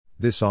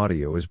This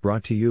audio is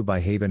brought to you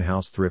by Haven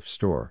House Thrift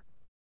Store.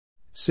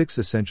 6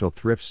 Essential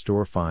Thrift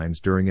Store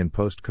Finds During and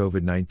Post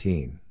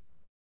COVID-19.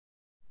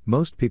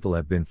 Most people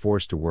have been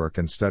forced to work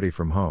and study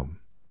from home.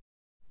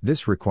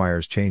 This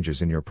requires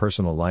changes in your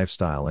personal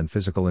lifestyle and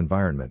physical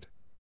environment.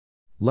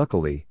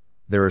 Luckily,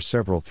 there are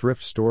several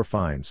thrift store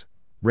finds,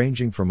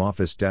 ranging from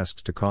office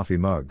desks to coffee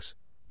mugs,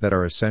 that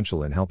are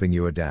essential in helping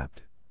you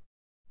adapt.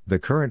 The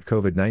current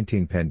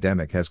COVID-19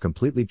 pandemic has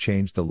completely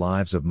changed the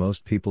lives of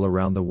most people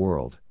around the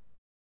world.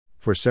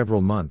 For several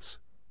months,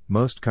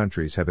 most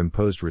countries have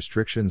imposed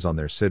restrictions on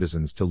their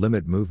citizens to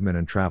limit movement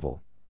and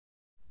travel.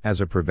 As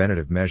a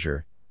preventative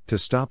measure, to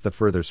stop the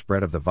further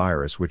spread of the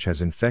virus which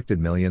has infected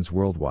millions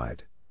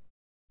worldwide.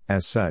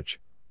 As such,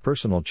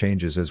 personal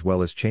changes as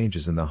well as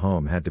changes in the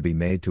home had to be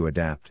made to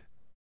adapt.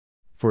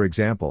 For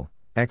example,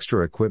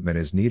 extra equipment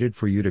is needed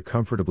for you to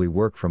comfortably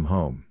work from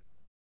home.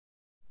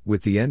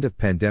 With the end of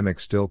pandemic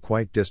still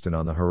quite distant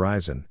on the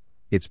horizon,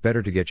 it's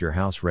better to get your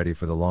house ready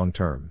for the long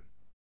term.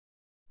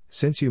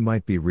 Since you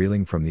might be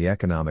reeling from the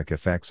economic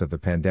effects of the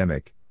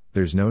pandemic,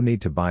 there's no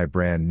need to buy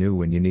brand new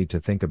when you need to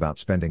think about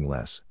spending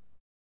less.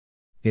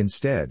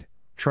 Instead,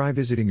 try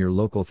visiting your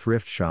local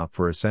thrift shop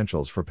for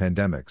essentials for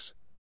pandemics.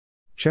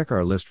 Check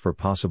our list for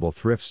possible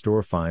thrift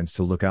store finds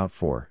to look out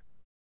for.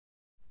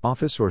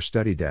 Office or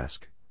study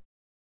desk.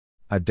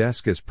 A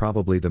desk is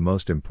probably the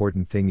most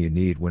important thing you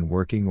need when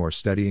working or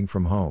studying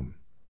from home.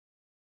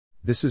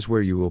 This is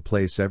where you will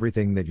place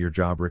everything that your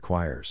job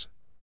requires.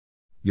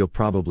 You'll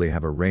probably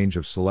have a range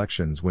of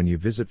selections when you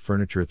visit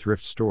furniture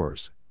thrift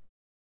stores.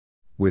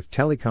 With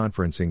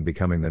teleconferencing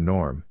becoming the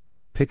norm,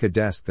 pick a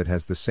desk that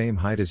has the same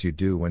height as you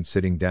do when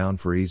sitting down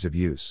for ease of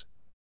use.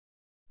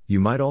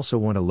 You might also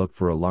want to look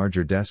for a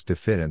larger desk to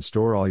fit and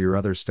store all your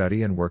other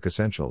study and work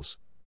essentials.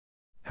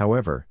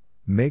 However,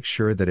 make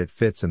sure that it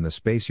fits in the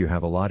space you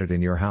have allotted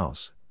in your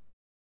house.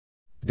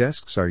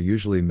 Desks are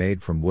usually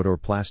made from wood or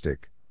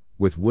plastic,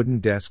 with wooden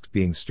desks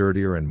being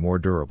sturdier and more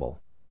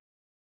durable.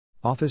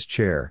 Office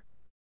chair.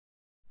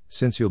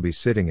 Since you'll be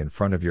sitting in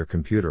front of your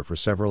computer for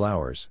several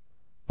hours,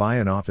 buy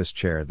an office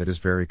chair that is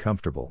very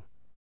comfortable.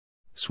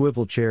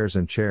 Swivel chairs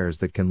and chairs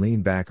that can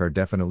lean back are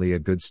definitely a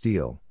good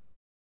steal.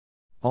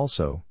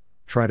 Also,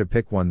 try to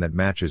pick one that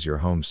matches your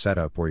home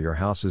setup or your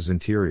house's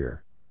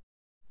interior.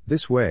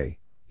 This way,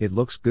 it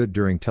looks good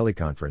during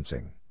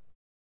teleconferencing.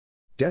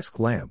 Desk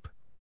lamp.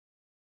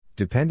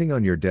 Depending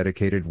on your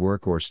dedicated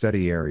work or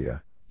study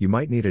area, you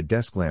might need a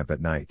desk lamp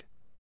at night.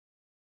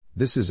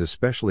 This is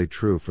especially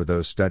true for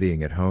those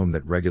studying at home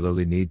that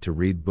regularly need to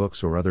read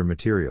books or other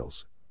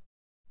materials.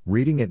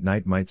 Reading at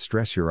night might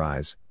stress your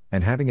eyes,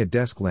 and having a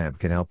desk lamp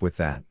can help with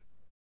that.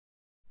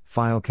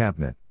 File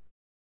cabinet.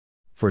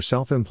 For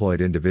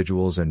self-employed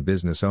individuals and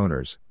business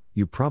owners,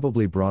 you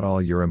probably brought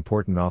all your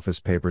important office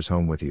papers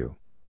home with you.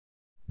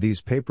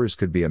 These papers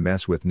could be a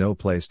mess with no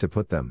place to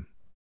put them.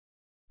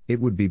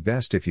 It would be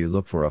best if you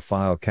look for a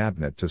file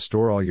cabinet to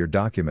store all your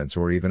documents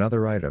or even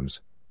other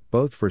items,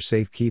 both for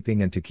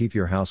safekeeping and to keep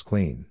your house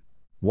clean.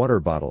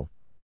 Water bottle.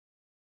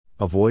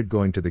 Avoid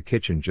going to the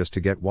kitchen just to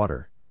get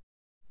water.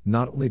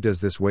 Not only does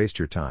this waste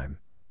your time,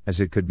 as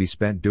it could be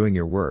spent doing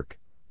your work,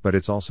 but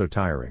it's also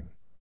tiring.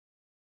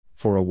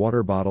 For a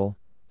water bottle,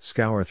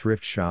 scour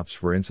thrift shops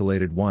for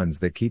insulated ones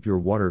that keep your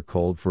water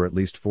cold for at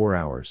least 4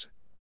 hours.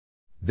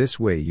 This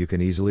way you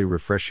can easily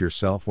refresh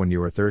yourself when you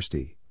are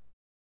thirsty.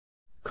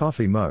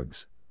 Coffee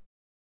mugs.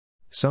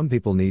 Some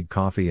people need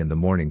coffee in the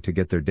morning to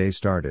get their day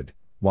started,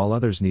 while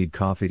others need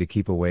coffee to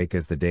keep awake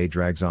as the day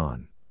drags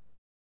on.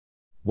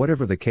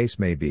 Whatever the case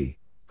may be,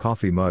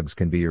 coffee mugs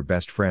can be your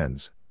best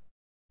friends.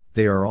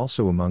 They are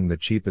also among the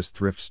cheapest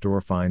thrift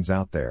store finds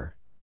out there.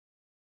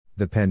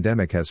 The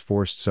pandemic has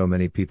forced so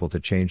many people to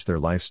change their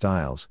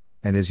lifestyles,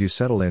 and as you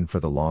settle in for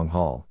the long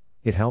haul,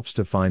 it helps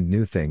to find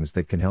new things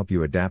that can help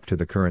you adapt to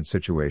the current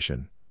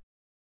situation.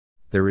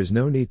 There is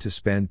no need to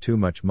spend too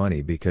much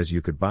money because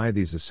you could buy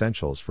these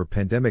essentials for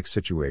pandemic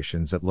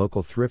situations at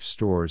local thrift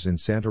stores in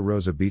Santa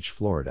Rosa Beach,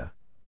 Florida.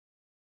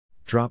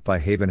 Drop by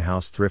Haven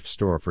House Thrift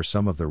Store for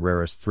some of the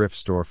rarest thrift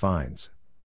store finds.